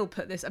 David Baddiel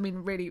put this, I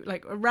mean, really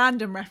like a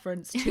random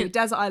reference to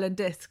Desert Island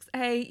Discs,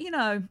 a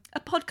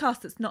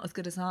podcast that's not as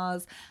good as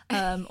ours,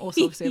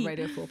 also obviously a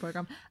Radio 4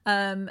 program.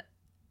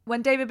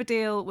 When David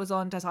Baddiel was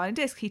on Desert Island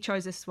Discs, he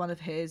chose this as one of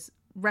his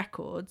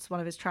records,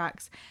 one of his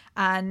tracks,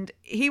 and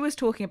he was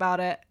talking about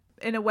it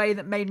in a way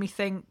that made me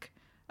think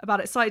about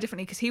it slightly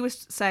differently, because he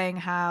was saying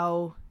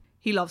how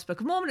he loves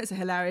Book of Mormon, it's a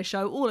hilarious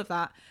show, all of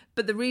that,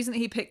 but the reason that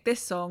he picked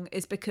this song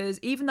is because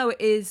even though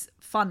it is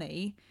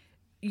funny,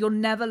 you're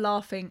never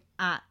laughing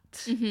at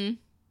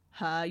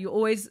her.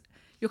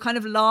 You're kind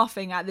of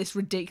laughing at this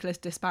ridiculous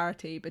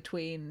disparity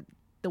between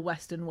the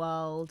Western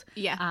world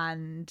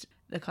and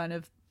the kind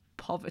of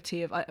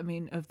poverty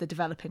of the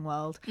developing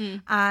world.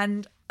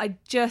 And I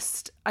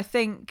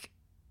think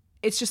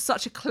it's just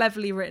such a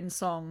cleverly written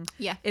song.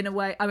 Yeah. In a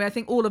way, I mean, I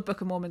think all of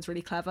Book of Mormon's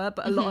really clever,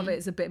 but a lot of it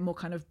is a bit more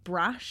kind of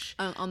brash.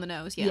 On the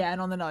nose, Yeah, and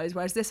on the nose.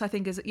 Whereas this, I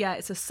think, is,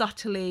 it's a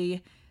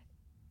subtly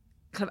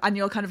kind of, and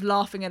you're kind of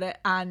laughing at it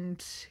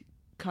and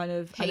kind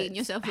of hating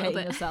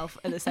yourself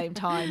at the same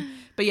time.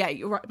 But yeah,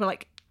 you're right, but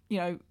like, you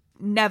know,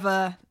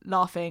 never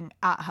laughing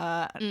at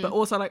her, but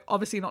also like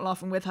obviously not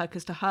laughing with her,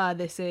 because to her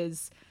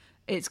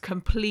it's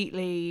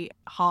completely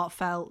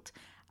heartfelt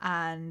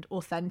and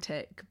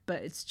authentic,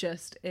 but it's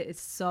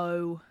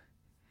so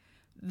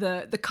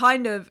the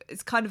kind of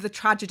the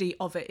tragedy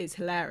of it is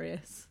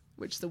hilarious,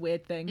 which is a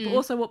weird thing, but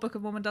also what Book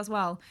of Mormon does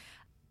well.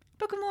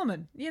 Book of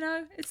Mormon, you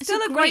know, it's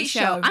still a great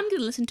show. I'm going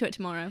to listen to it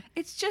tomorrow.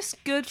 It's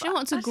just good. Do you know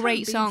what's a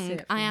great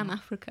song? I Am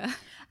Africa.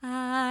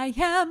 I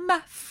am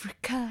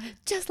Africa.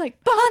 Just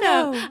like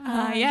Bono.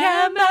 I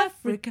am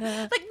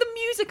Africa. Like the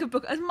music of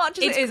Book, as much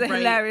as it is great. A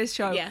hilarious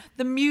show, Yeah.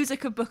 the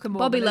music of Book of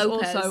Mormon Bobby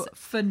Lopez. is also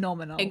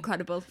phenomenal.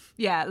 Incredible.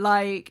 Yeah,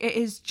 like it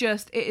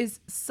is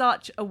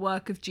such a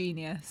work of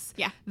genius.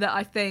 Yeah. That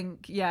I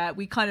think,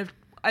 we kind of,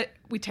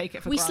 we take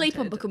it for We granted. sleep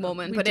on Book of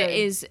Mormon, We but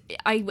do.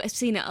 I've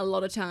seen it a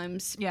lot of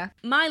times. Yeah.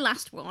 My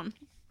last one.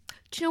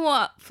 Do you know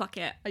what? Fuck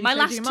it. Are you My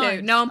last changing two. your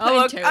mind? No, I'm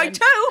putting two in.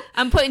 Two?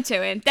 I'm putting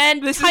two in. Then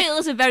the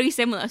titles are very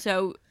similar,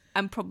 so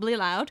I'm probably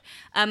allowed.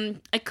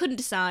 I couldn't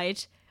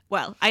decide.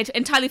 Well, I'd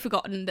entirely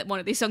forgotten that one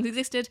of these songs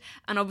existed,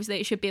 and obviously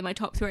it should be in my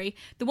top three.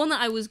 The one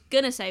that I was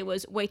gonna say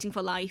was "Waiting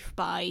for Life"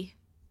 by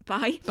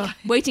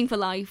Waiting for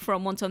Life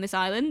from Once on This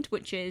Island,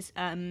 which is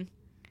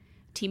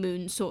T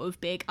Moon's sort of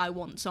big I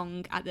Want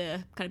song at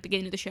the kind of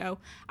beginning of the show.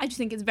 I just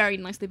think it's very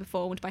nicely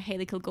performed by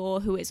Hayley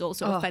Kilgore, who is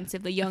also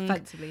offensively young.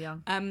 It's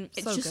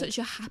So just such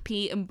a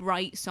happy and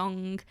bright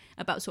song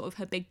about sort of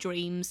her big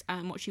dreams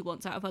and what she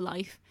wants out of her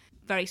life.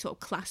 Very sort of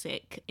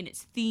classic in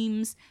its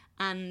themes,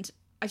 and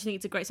I just think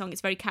it's a great song.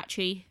 It's very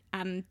catchy,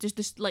 and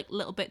just like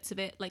little bits of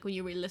it, like when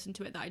you really listen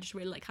to it, that I just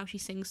really like how she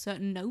sings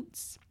certain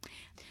notes.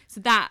 So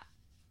that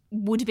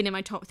would have been in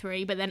my top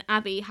 3, but then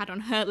Abby had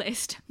on her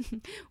list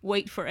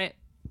Wait for It,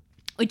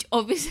 which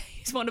obviously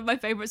is one of my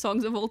favourite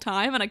songs of all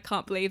time, and I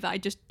can't believe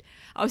that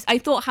I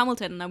thought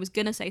Hamilton, and I was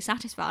gonna say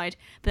Satisfied,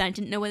 but then I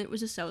didn't know whether it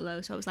was a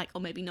solo, so I was like, oh,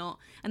 maybe not.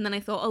 And then I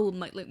thought, oh,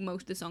 like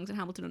most of the songs in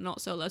Hamilton are not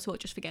solo, so I'll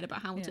just forget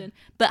about Hamilton.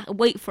 Yeah. But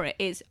Wait for It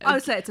is... I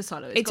would say it's a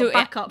solo. It's got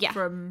backup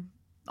from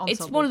ensemble.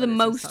 It's one of the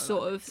most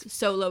sort of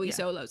solo-y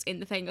solos in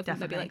the thing. I think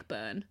maybe like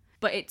Burn.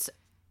 But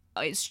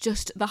it's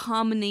just the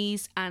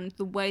harmonies and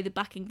the way the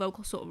backing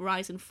vocals sort of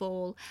rise and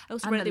fall. I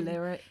also read the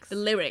lyrics. The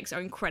lyrics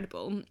are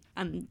incredible,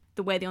 and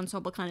the way the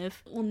ensemble kind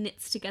of all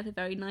knits together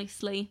very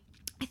nicely.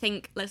 I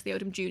think Leslie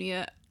Odom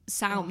Jr.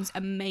 sounds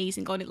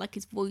amazing on it. Like,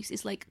 his voice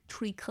is like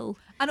treacle.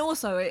 And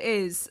also it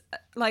is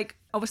like,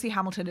 obviously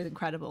Hamilton is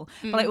incredible,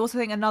 but I also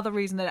think another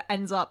reason that it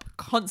ends up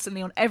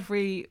constantly on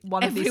every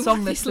one of these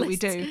song lists that we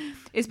do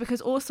is because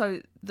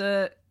also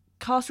the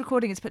cast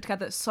recording is put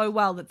together so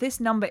well that this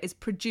number is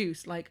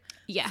produced like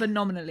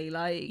phenomenally.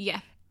 Like,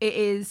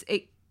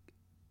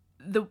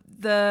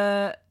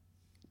 the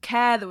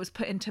care that was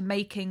put into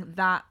making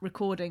that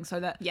recording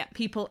so that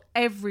people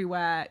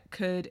everywhere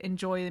could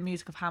enjoy the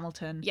music of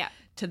Hamilton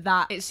to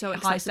that it's so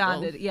high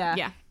standard.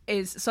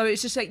 So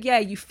it's just like,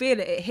 you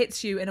feel it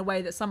hits you in a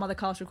way that some other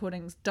cast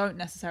recordings don't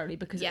necessarily,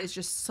 because it's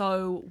just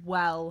so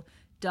well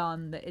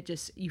done that it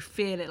just, you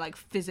feel it like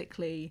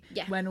physically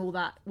when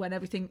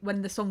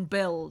the song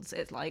builds,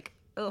 it's like,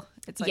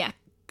 it's like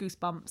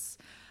goosebumps.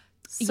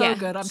 So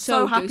good. I'm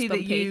so happy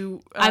that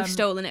you I've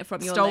stolen it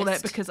from your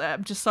list. It because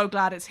I'm just so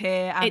glad it's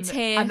here. And,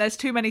 and there's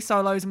too many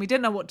solos and we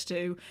didn't know what to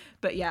do.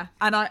 But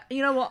and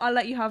you know what? I'll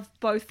let you have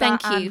both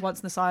that and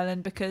Once in the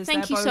Island, because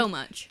thank you so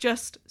much.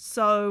 Just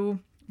so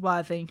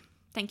worthy.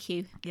 Thank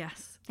you.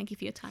 Yes. Thank you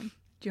for your time.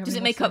 Does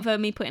it make up for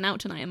me putting Out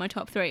Tonight in my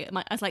top 3?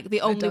 As like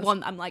the only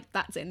one I'm like,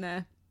 that's in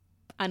there.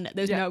 And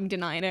there's no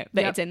denying it,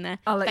 but it's in there.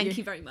 Thank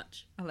you very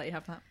much. I'll let you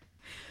have that.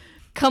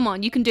 Come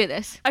on, you can do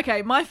this.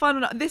 Okay, my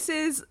final... This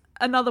is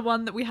another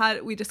one that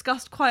we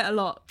discussed quite a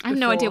lot before. I have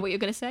no idea what you're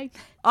going to say.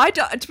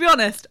 To be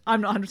honest,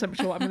 I'm not 100%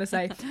 sure what I'm going to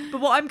say. But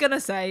what I'm going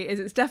to say is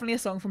it's definitely a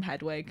song from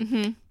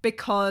Hedwig,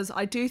 because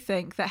I do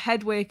think that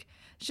Hedwig,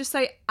 just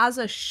say as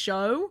a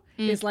show,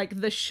 is like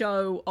the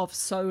show of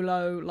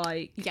solo,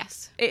 like...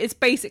 Yes. It's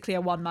basically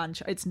a one-man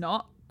show. It's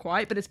not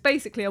quite, but it's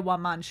basically a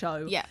one-man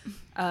show. Yeah.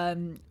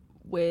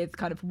 With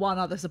kind of one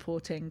other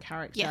supporting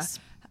character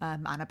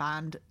and a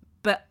band.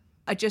 But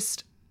I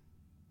just...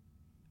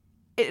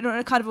 in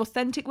a kind of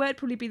authentic way, it'd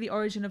probably be The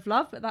Origin of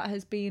Love, but that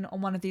has been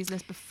on one of these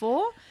lists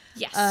before.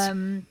 Yes. I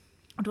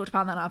talked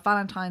about that in our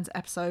Valentine's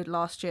episode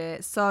last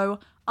year. So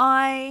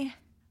I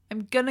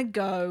am going to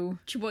go...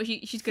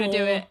 She's going to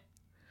do it.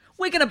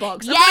 Wig in a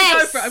Box. Yes! I'm going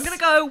to go for it. I'm going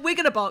to go Wig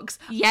in a Box.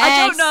 Yes!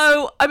 I don't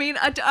know. I mean,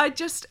 I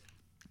just...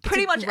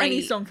 Pretty much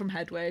any song from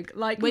Hedwig.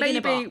 Like, maybe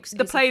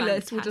the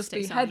playlist will just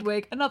be song.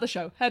 Hedwig, another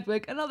show.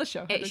 Hedwig, another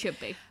show. Hedwig. It should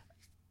be.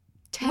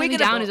 Tear Me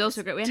Down is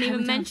also great. We haven't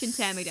even mentioned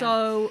Tear Me Down.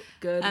 So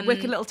good.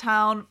 Wicked Little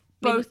Town,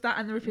 both that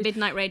and the repeat.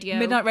 Midnight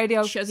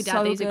Radio. Sugar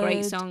Daddy is a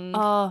great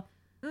song.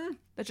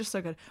 They're just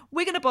so good.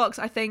 Wig in a Box,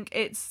 I think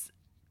it's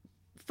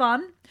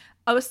fun.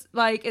 I was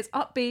like, it's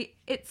upbeat,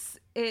 it's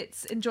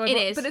enjoyable.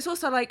 It is. But it's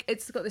also like,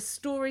 it's got this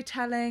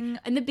storytelling.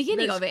 And the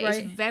beginning of it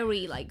is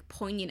very like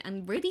poignant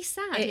and really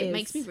sad. It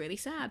makes me really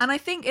sad. And I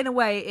think in a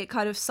way it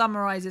kind of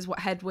summarises what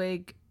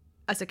Hedwig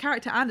as a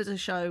character and as a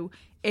show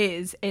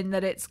is, in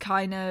that it's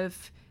kind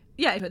of,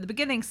 at the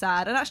beginning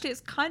sad, and actually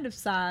it's kind of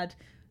sad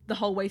the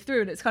whole way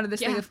through, and it's kind of this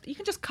thing of, you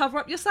can just cover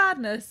up your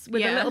sadness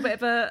with a little bit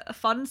of a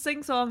fun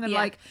sing-song and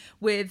like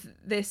with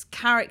this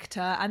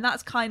character, and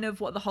that's kind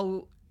of what the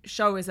whole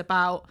show is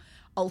about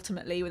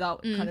ultimately,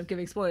 without kind of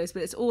giving spoilers,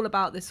 but it's all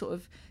about this sort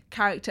of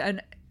character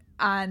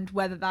and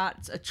whether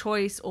that's a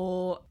choice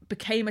or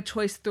became a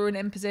choice through an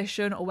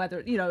imposition, or whether,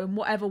 in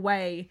whatever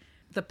way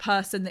the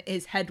person that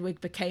is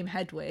Hedwig became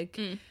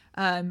Hedwig.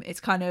 It's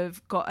kind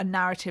of got a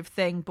narrative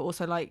thing, but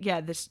also like,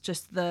 there's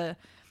just the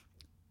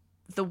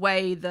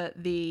way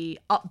that the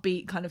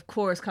upbeat kind of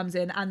chorus comes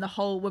in, and the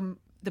whole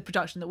the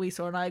production that we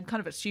saw, and I'm kind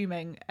of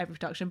assuming every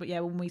production, but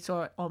when we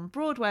saw it on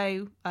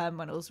Broadway,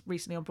 when it was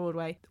recently on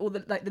Broadway, all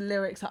the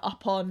lyrics are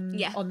up on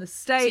the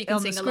stage, so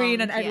on the screen,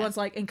 and everyone's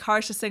like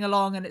encouraged to sing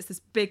along, and it's this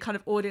big kind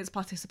of audience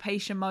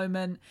participation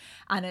moment,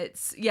 and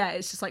it's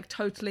just like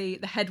totally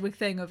the Hedwig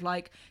thing of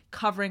like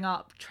covering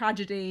up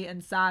tragedy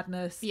and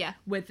sadness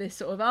with this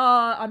sort of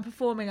I'm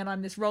performing and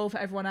I'm this role for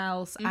everyone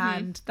else,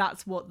 and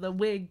that's what the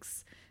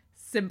wigs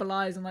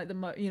symbolize, and like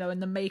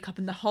and the makeup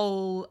and the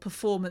whole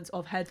performance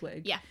of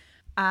Hedwig.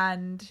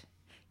 And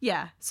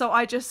so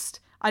I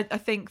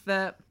think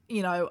that,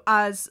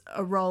 as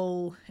a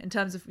role in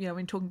terms of,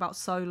 when talking about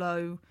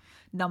solo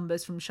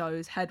numbers from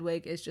shows,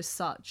 Hedwig is just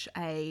such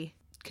a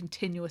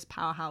continuous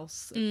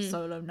powerhouse of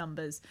solo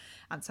numbers.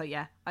 And so,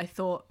 I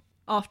thought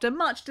after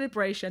much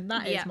deliberation,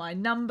 that is my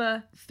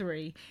number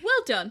 3.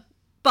 Well done.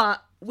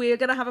 But we're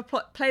going to have a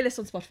playlist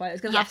on Spotify.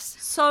 It's going to have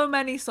so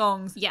many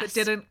songs that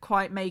didn't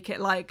quite make it,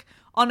 like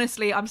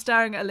honestly, I'm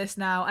staring at a list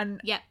now, and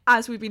Yeah.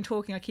 as we've been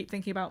talking, I keep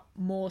thinking about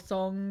more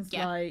songs.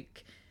 Yeah.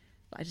 Like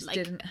I just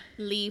didn't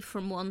Leave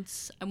from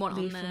Once. I want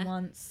leave on from there.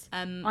 once.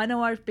 Um, I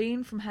Know I've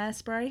Been from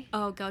Hairspray.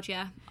 Oh god,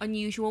 yeah.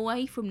 Unusual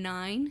Way from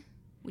 9,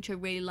 which I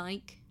really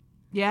like.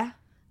 Yeah.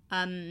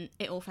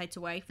 It All Fades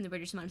Away from the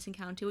Bridges of Madison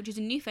County, which is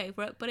a new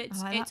favourite, but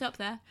it's like that. up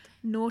there.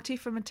 Naughty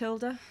from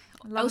Matilda.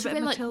 I also a bit really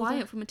of like Matilda.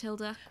 Quiet from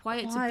Matilda.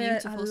 Quiet's Quiet, a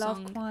beautiful I love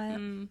song.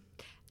 Quiet.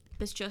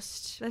 There's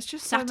just There's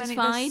so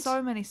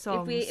many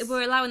songs. If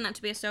we're allowing that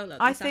to be a solo,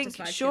 I then think,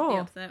 Satisfied should sure. be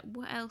up there.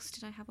 What else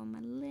did I have on my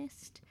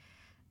list?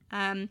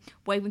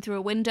 Waving Through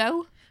a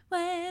Window.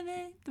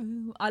 Waving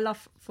through. I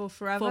love For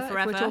Forever. For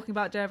Forever. If we're talking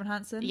about Dear Evan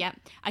Hansen. Yeah,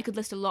 I could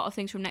list a lot of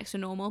things from Next to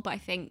Normal, but I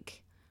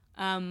think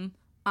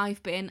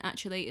I've Been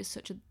actually is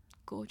such a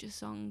gorgeous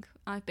song.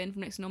 I've Been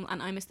from Next to Normal,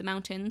 and I Miss the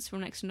Mountains from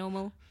Next to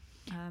Normal.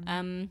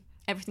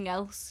 Everything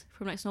Else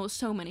from Next to Normal.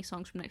 So many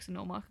songs from Next to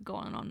Normal. I could go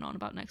on and on and on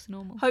about Next to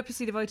Normal.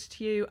 Hopelessly Devoted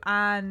to You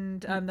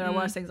and There Are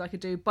Worse Things I Could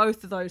Do.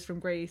 Both of those from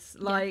Grease.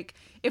 Like,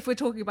 if we're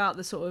talking about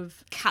the sort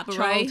of Cabaret.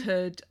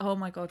 childhood. Oh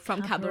my God.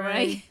 From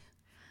Cabaret.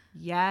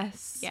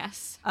 Yes.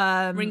 Yes.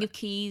 Um, Ring of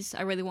Keys.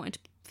 I really wanted to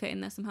fit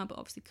in there somehow, but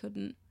obviously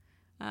couldn't.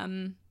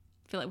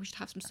 Feel like we should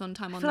have some sun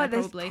time on feel there, like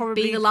there's probably.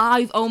 probably Being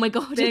Alive. Oh my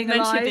god, Being I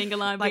mentioned Alive, Being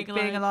Alive. like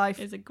Being Alive.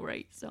 is a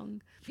great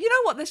song. You know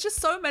what? There's just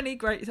so many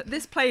great.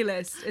 This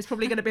playlist is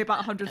probably going to be about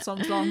 100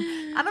 songs long,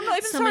 and I'm not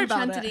even Some sorry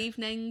about Enchanted it.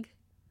 Evening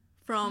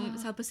from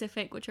South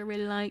Pacific, which I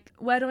really like.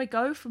 Where Do I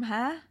Go from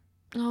Hair?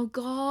 Oh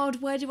god,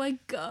 where do I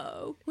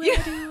go? Where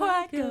do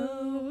I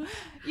go?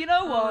 You know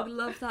Oh, I what?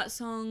 love that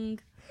song.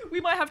 We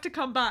might have to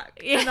come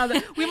back. Yeah.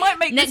 Another. We might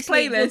make Next this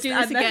week playlist we'll do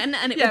this then- again,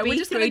 and it yeah, will we're be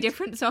just 3 gonna-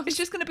 different songs. It's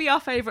just going to be our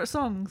favourite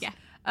songs. Yeah.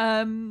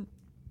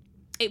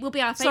 It will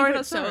be our Sorry, favourite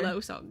not sorry. solo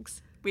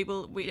songs. It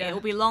Yeah.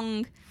 will be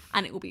long,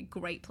 and it will be a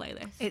great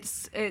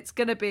playlist. It's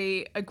going to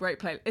be a great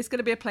playlist. It's going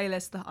to be a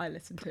playlist that I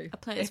listen to. A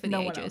playlist if for the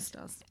no one ages. else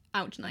does.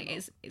 Out tonight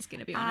is going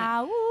to be on it.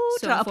 Ouch.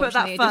 So I'll put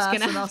that unfortunately, you're just first,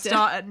 gonna and I'll have to-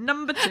 start at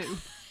number 2.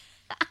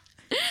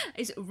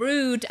 It's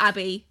rude,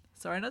 Abby.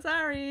 Sorry, not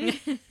sorry.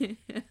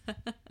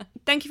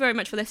 Thank you very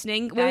much for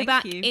listening. We'll be Thank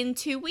back you. in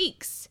 2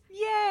 weeks.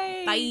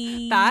 Yay.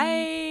 Bye.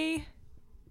 Bye.